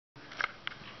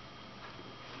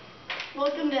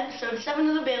Welcome to episode 7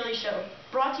 of The Bailey Show,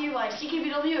 brought to you by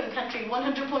CKBW and Country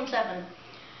 100.7.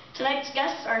 Tonight's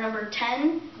guests are number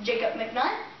 10, Jacob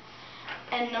McNutt,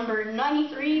 and number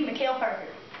 93, Makail Parker.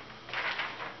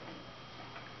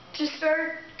 To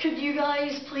start, could you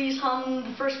guys please hum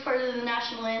the first part of the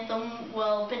national anthem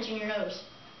while pinching your nose?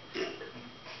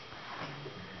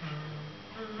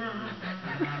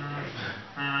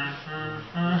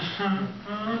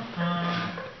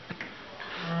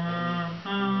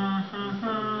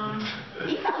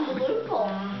 You found the loophole.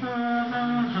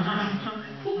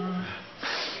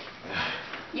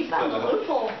 You found the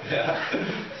loophole. Yeah.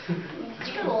 Did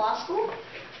you go to law school?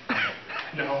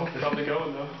 No, probably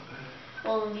going though.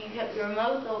 Well, you kept your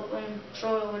mouth open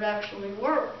so it would actually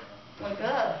work. Like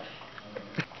that.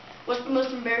 What's the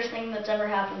most embarrassing thing that's ever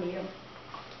happened to you?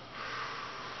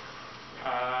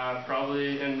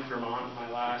 Probably in Vermont, my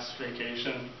last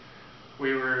vacation.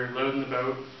 We were loading the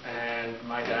boat and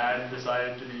my dad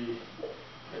decided to be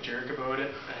a jerk about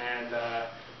it, and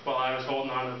while I was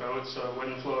holding on to the boat so it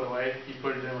wouldn't float away, he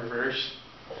put it in reverse,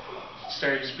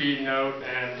 started speeding out,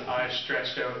 and I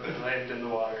stretched out and landed in the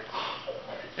water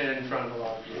in front of a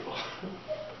lot of people.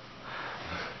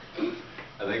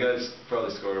 I think I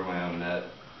probably scored on my own net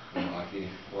in hockey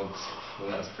once,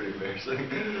 and that's pretty embarrassing.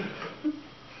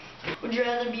 Would you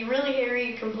rather be really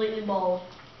hairy or completely bald?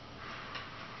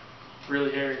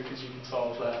 Really hairy, because you can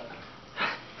solve that.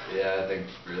 Yeah, I think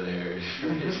really hairy for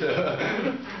me too.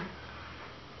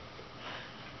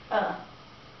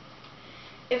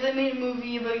 If they made a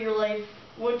movie about your life,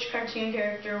 which cartoon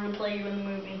character would play you in the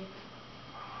movie?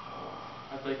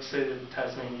 I'd like to say the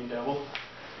Tasmanian Devil.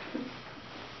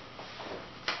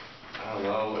 I don't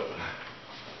know.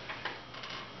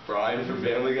 Brian from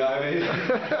Family Guy, maybe?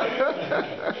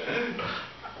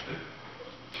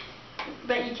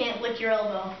 Bet you can't lick your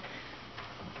elbow.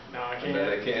 No, I can't.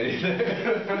 I can't either.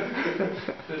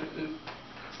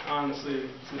 Honestly,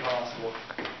 it's impossible.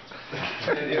 It's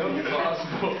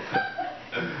impossible.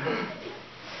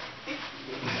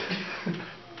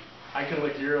 I can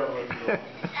lick your elbow if you want.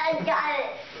 I got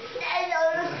it. I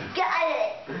almost got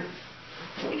it.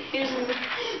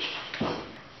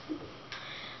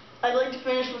 I'd like to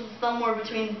finish with a thumb war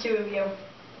between the two of you. Oh,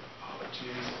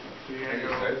 jeez. We're I gonna can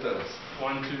go start this.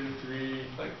 1, 2, 3.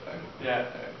 Like, Yeah.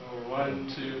 Or 1,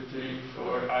 2, 3,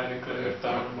 4. I declare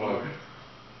thumb war.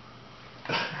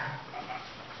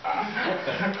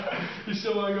 You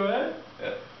still want to go ahead?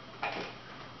 Yeah.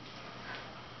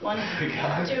 1,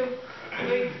 2,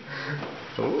 3.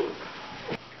 Ooh.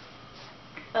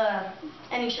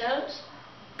 Any shows?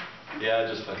 Yeah,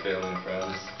 just my family and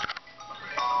friends.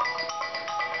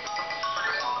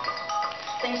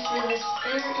 Thanks for this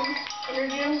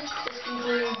interview. This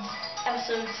concludes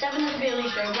episode 7 of The Bailey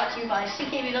Show, brought to you by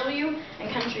CKBW and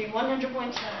Country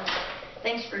 100.7.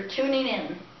 Thanks for tuning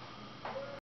in.